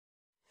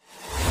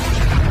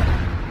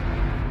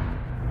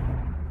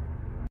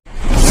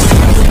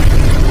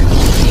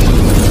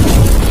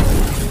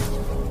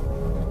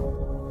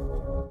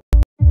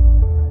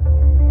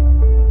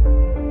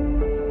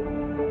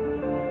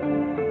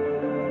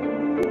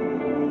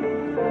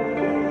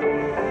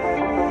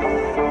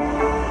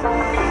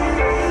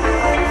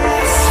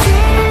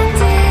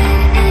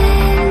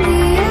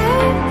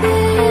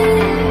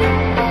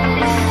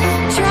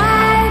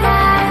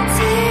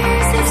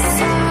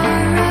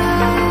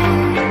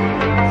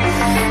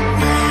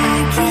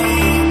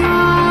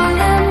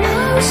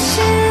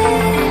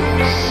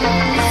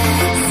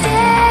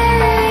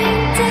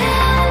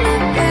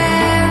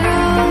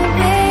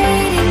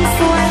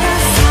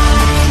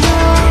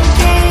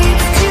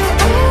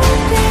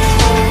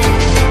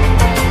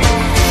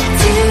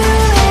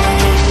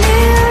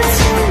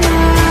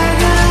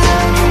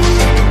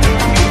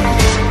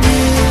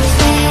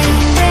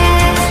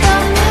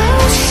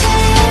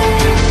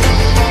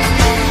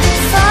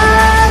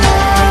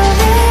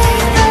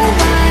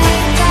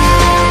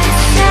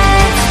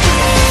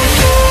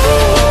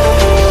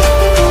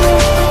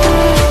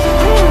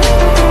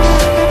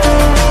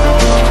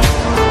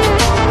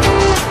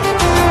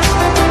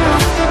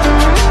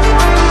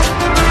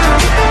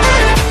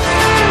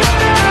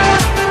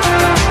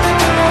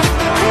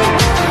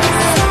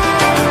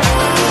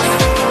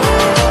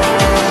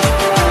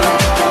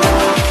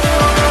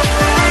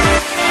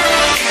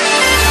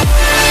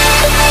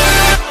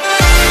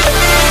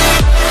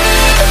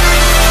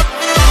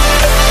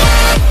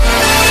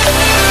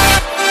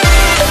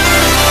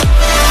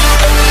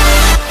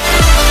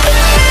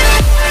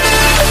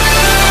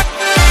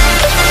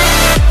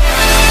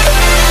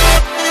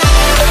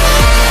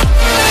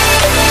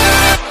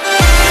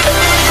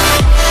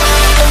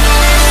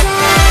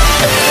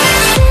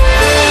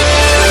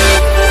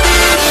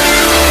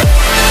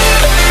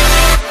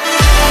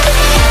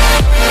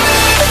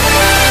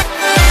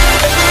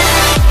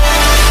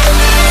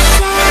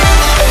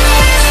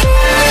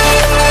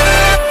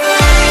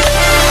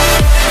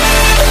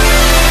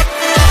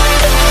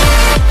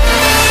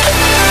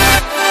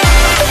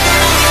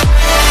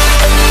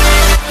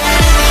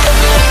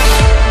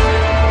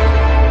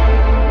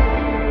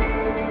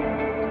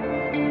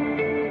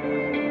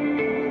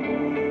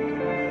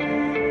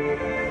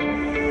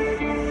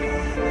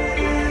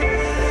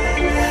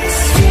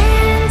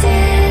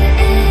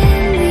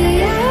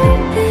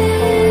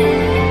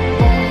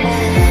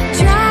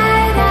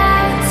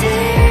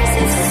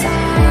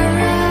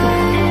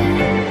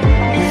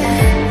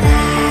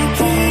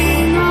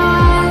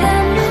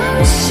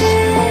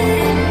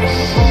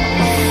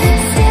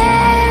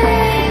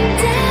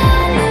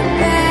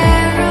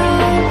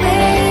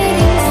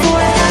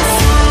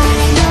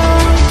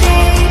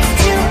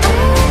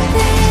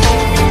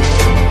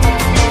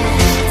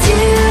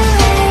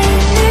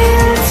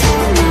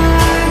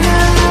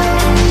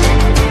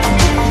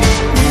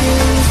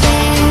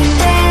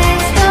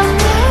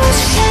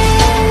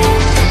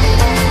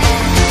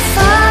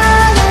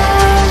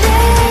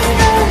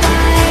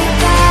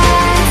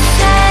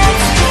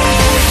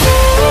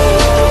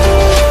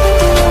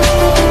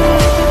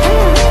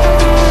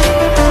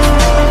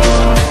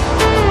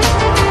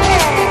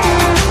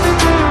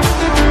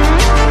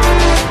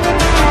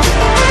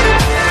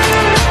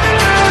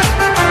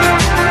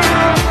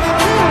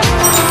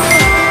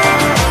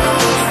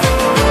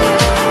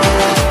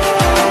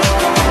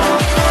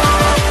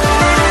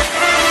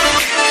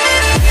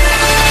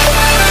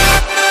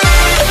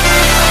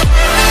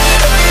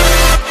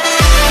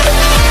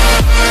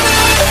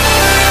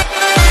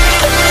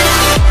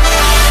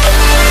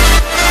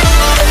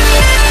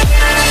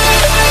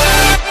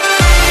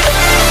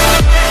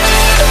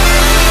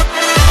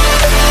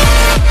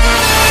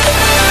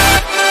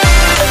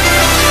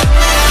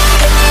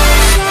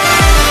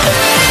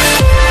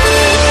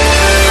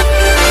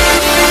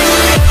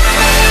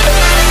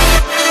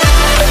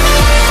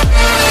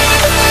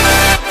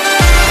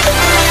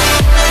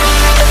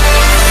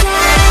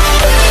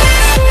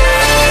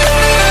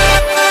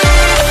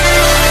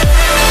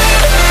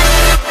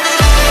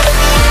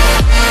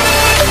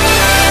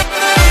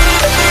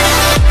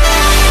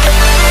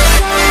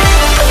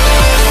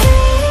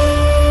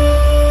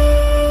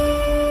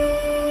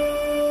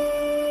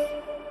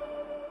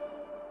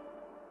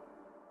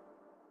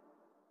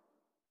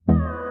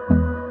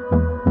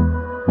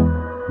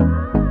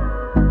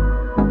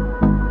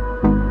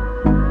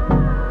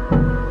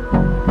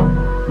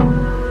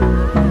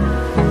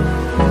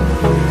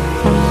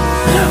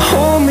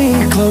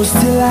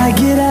close till I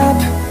get up.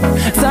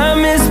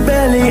 Time is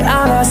barely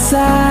on our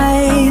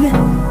side.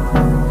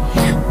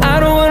 I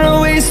don't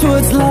wanna waste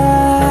what's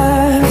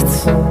left.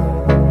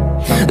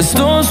 The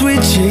storms we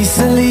chase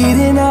are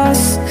leading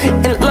us,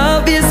 and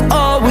love is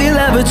all we'll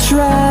ever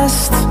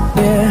trust.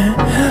 Yeah,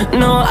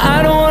 no, I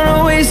don't wanna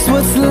waste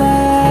what's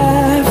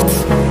left.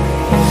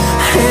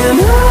 And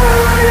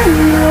on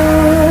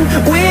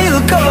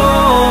we'll go,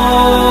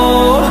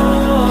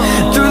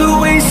 through the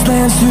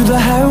wastelands, through the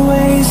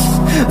highways,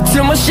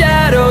 till my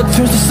shadow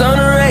turns to sun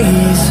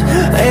rays.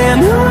 And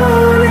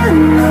on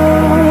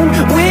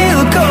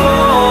we'll go,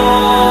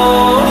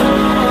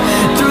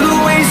 through the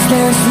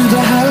wastelands, through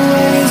the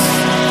highways,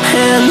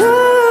 and on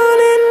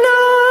we'll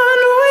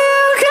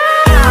go.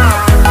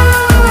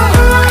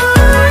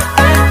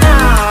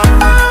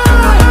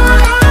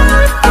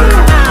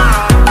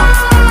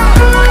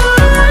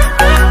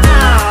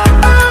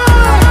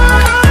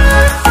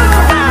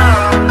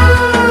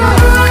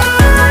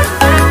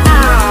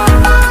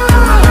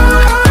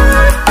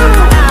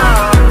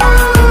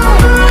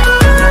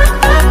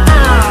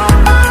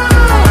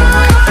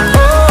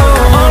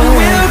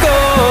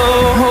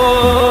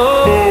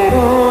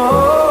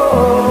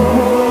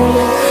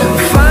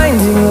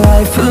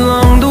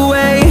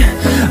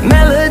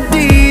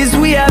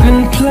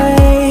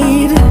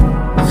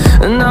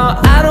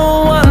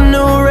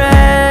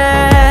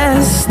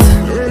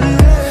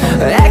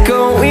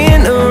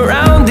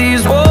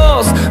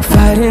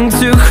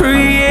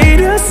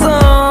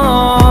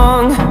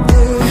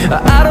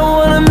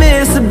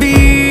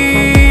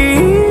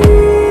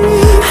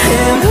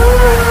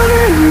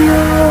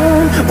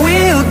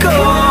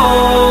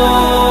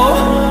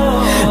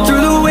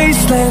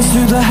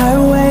 Through the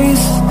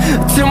highways,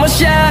 till my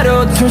shadow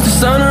turns to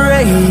sun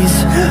rays.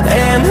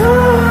 And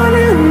on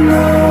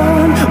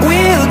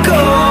we'll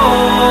go,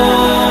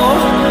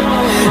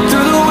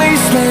 through the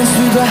wastelands,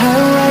 through the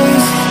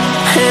highways,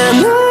 and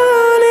on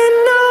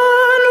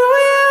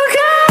we'll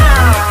go.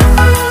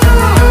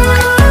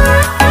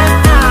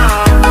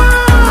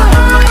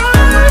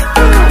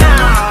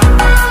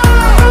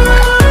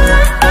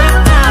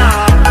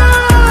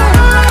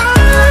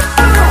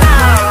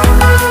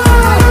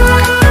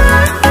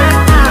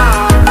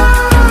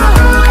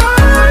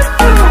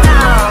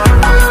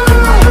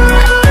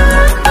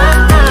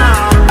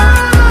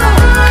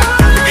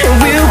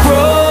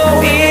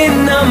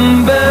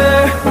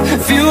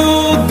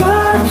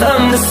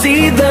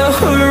 See the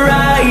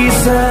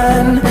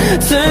horizon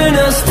turn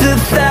us to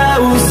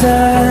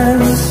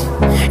thousands,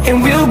 and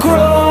we'll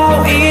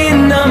grow in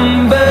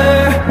number,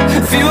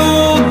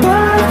 fueled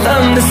by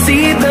them. To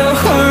see the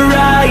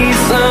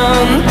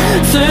horizon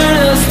turn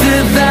us to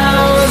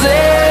thousands,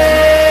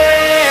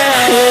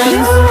 and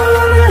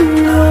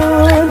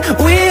on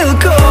we'll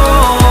go,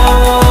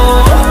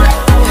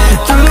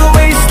 through the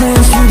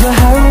wastelands, through the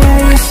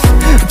highways,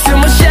 till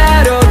my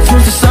shadow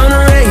turns to sun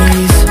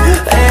rays.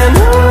 And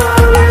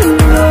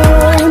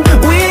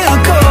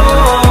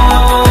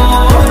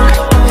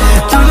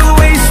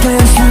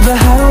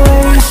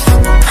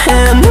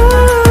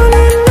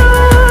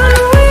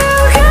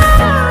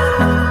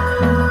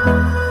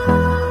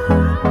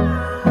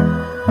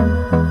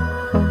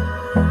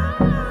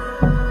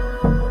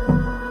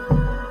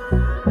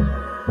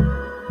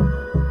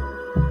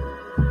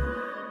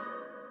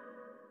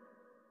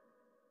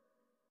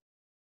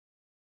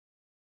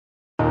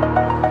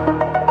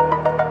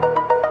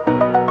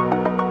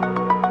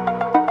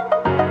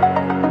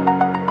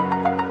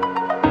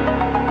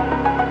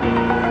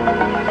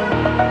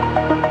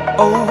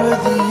over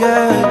the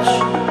edge,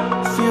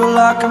 feel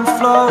like I'm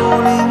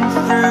floating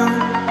through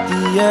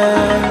the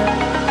air.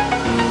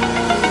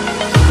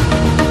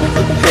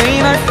 The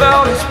pain I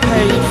felt is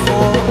paid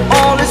for,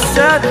 all is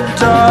said and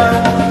done.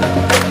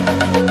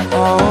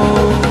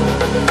 Oh,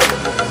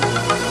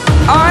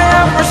 I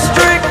am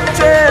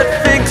restricted,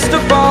 fixed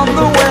upon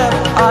the web.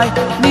 I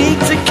need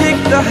to kick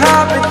the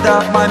habit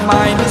that my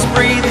mind is